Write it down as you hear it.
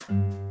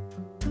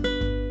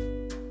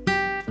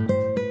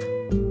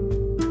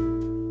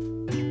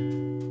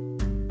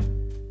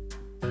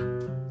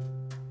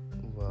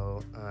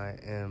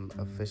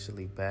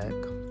officially back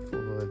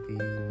for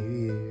the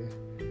new year,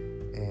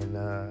 and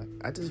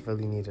I just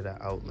really needed an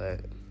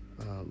outlet,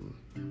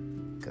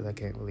 because I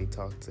can't really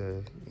talk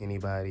to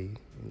anybody.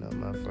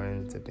 My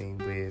friends are being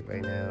weird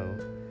right now.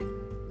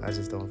 I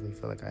just don't really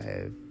feel like I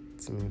have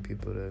too many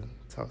people to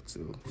talk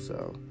to.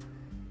 So,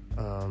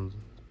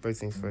 first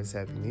things first,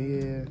 Happy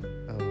New Year.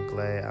 I'm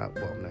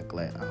not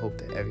glad. I hope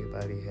that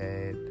everybody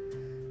had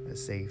a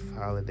safe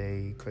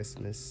holiday,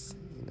 Christmas,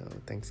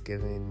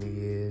 Thanksgiving, New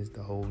Year's,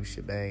 the whole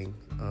shebang.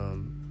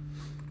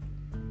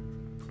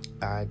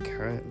 I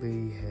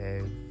currently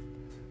have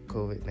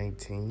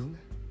COVID-19,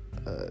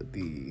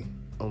 the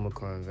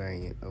Omicron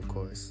variant, of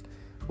course.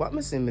 Well, I'm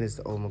assuming it's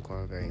the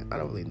Omicron variant. I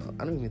don't really know.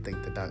 I don't even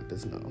think the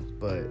doctors know.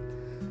 But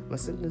my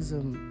symptoms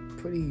are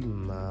pretty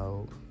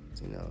mild.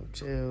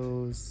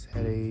 Chills,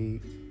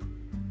 headache.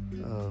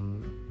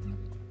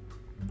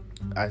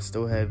 I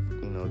still have,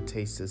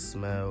 taste and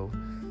smell.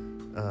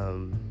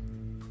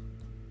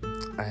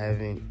 I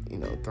haven't,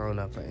 thrown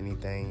up or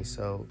anything.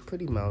 So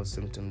pretty mild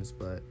symptoms,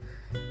 but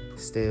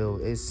still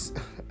it's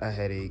a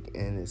headache,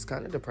 and it's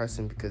kind of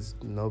depressing because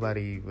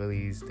nobody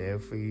really is there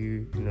for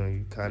you.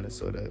 You kind of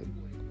sort of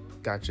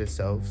got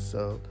yourself.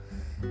 So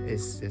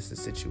it's a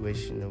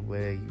situation of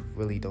where you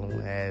really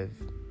don't have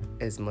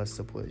as much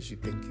support as you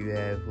think you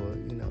have, or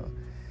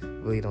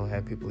really don't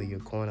have people in your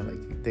corner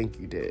like you think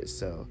you did.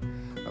 So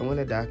I want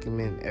to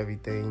document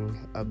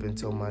everything up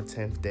until my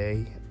 10th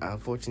day.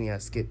 Unfortunately, I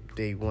skipped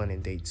day 1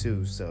 and day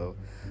 2, so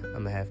I'm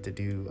gonna have to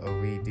do a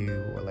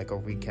redo or like a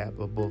recap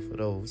of both of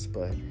those.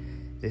 But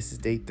this is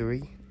day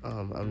 3.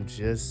 I'm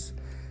just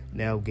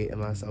now getting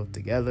myself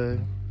together.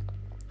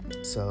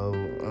 So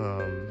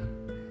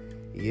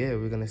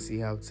we're gonna see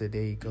how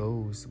today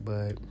goes.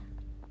 But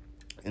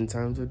in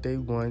terms of day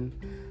 1,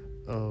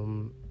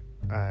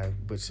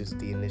 which is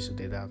the initial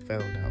day that I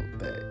found out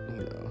that,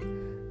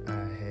 I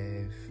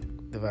have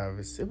the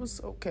virus, it was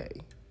okay.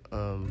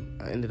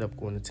 I ended up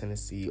going to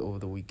Tennessee over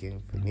the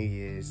weekend for New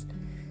Year's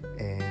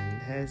and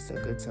had some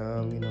good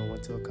time.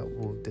 Went to a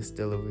couple of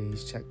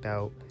distilleries, checked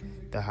out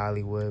the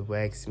Hollywood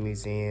Wax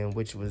Museum,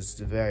 which was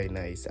very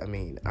nice. I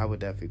mean, I would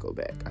definitely go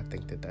back. I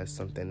think that that's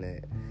something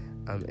that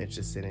I'm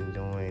interested in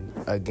doing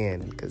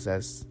again, because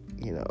that's,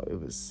 it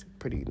was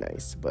pretty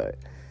nice. But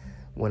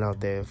went out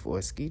there for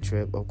a ski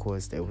trip. Of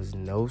course, there was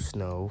no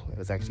snow. It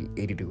was actually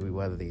 80-degree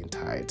weather the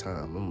entire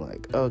time. I'm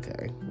like,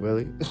 okay,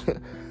 really?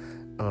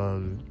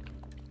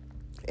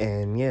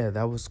 And yeah,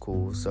 that was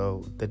cool.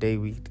 So the day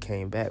we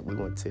came back, we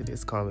went to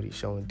this comedy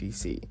show in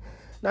DC.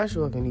 Not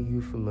sure if any of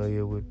you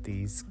familiar with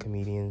these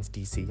comedians: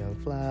 DC Young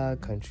Fly,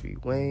 Country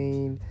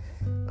Wayne,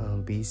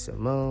 B.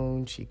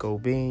 Simone, Chico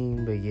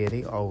Bean. But yeah,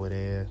 they all were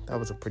there. That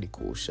was a pretty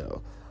cool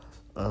show.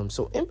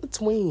 So in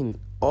between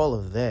all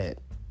of that,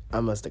 I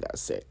must have got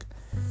sick.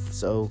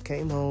 So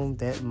came home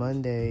that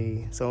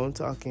Monday. So I'm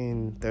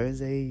talking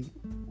Thursday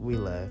we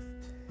left.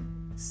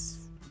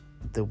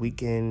 The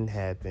weekend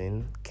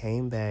happened.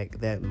 Came back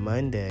that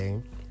Monday.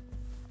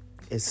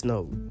 It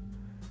snowed.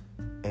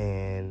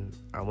 And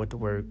I went to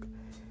work.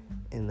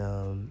 And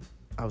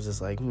I was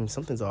just like,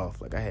 something's off.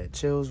 Like I had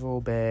chills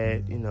real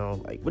bad,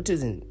 which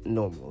isn't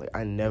normal. Like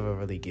I never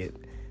really get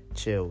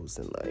chills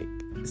and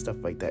like stuff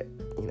like that.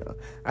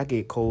 I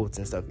get colds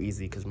and stuff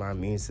easy because my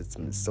immune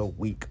system is so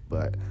weak,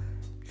 but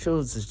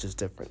chills is just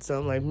different. So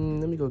I'm like,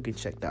 let me go get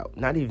checked out.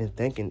 Not even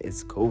thinking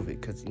it's COVID,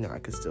 because I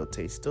can still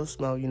taste, still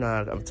smell.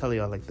 I'm telling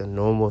y'all like the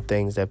normal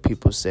things that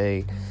people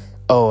say.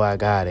 Oh, I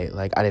got it.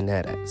 Like I didn't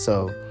have that.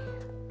 So,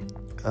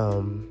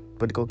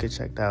 but to go get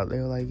checked out, they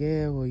were like,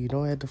 yeah, well, you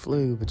don't have the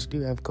flu, but you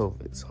do have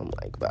COVID. So I'm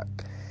like,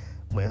 fuck.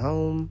 Went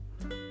home,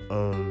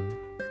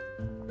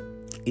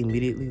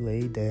 immediately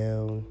laid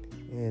down,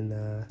 and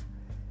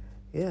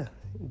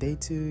day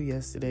 2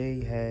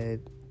 yesterday had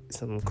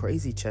some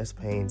crazy chest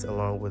pains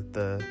along with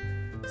the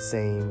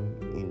same,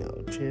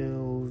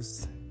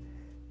 chills,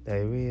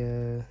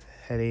 diarrhea,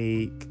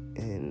 headache,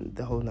 and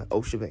the whole night.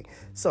 Oh, shebang.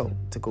 So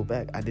to go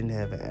back, I didn't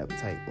have an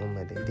appetite on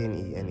Monday.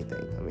 Didn't eat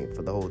anything.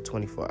 For the whole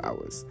 24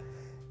 hours.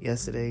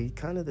 Yesterday,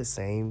 kind of the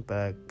same, but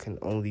I can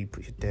only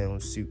put down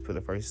soup for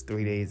the first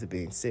 3 days of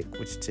being sick,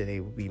 which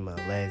today will be my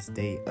last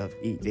day of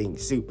eating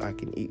soup. I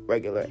can eat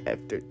regular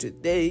after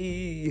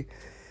today.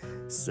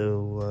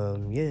 So,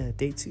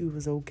 day 2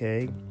 was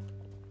okay.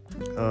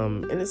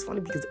 And it's funny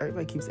because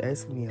everybody keeps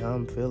asking me how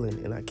I'm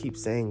feeling, and I keep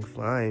saying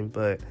fine,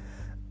 but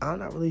I'm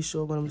not really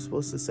sure what I'm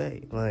supposed to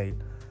say. Like,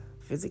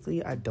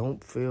 physically, I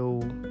don't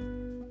feel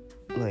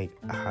like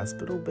a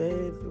hospital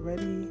bed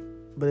ready.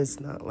 But it's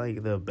not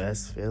like the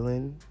best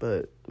feeling.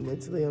 But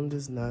mentally, I'm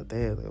just not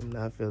there. Like, I'm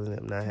not feeling it.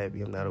 I'm not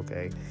happy. I'm not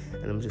okay.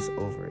 And I'm just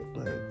over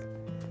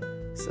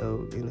it.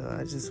 So,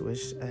 I just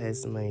wish I had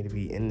somebody to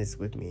be in this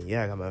with me.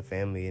 Yeah, I got my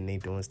family and they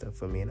doing stuff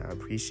for me and I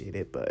appreciate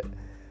it. But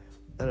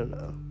I don't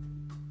know.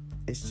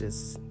 It's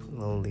just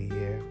lonely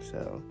here.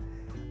 So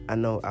I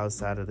know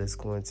outside of this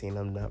quarantine,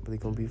 I'm not really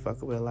going to be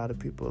fucking with a lot of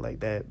people like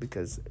that,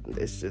 because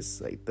it's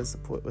just like the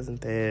support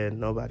wasn't there.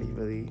 Nobody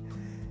really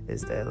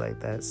is there like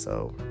that.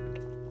 So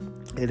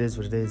it is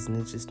what it is, and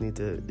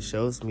it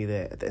shows me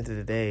that at the end of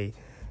the day,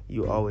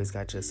 you always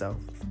got yourself,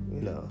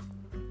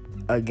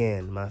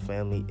 again, my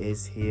family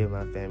is here.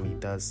 My family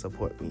does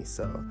support me,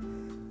 so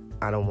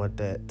I don't want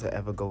that to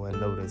ever go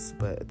unnoticed.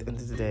 But at the end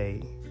of the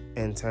day,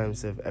 in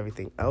terms of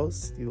everything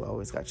else, you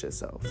always got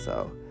yourself.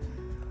 So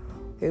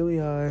here we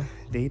are,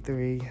 day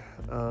 3.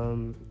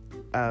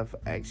 I've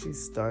actually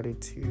started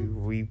to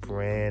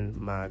rebrand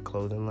my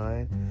clothing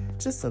line.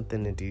 Just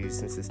something to do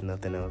since there's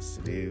nothing else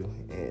to do.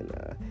 And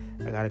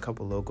I got a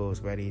couple logos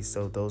ready,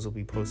 so those will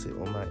be posted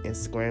on my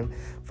Instagram.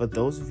 For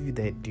those of you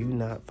that do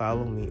not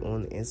follow me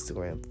on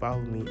Instagram, follow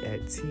me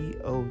at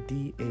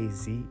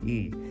TODAZE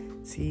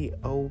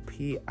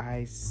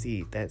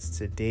That's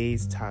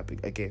today's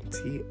topic. Again,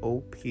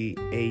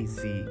 TODAZE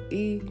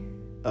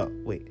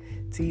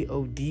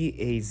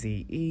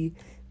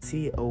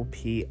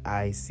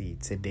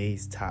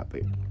today's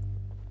topic,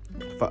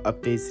 for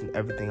updates and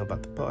everything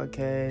about the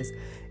podcast,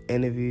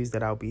 interviews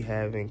that I'll be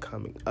having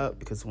coming up,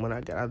 because when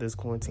I get out of this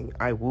quarantine,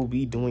 I will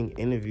be doing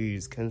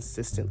interviews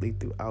consistently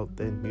throughout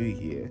the new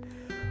year.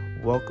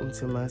 Welcome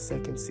to my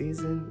second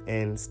season,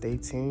 and stay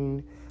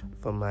tuned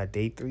for my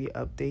day 3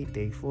 update,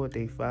 day 4,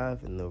 day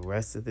 5, and the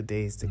rest of the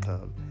days to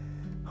come.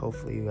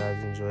 Hopefully you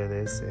guys enjoy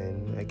this,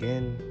 and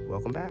again,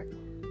 welcome back.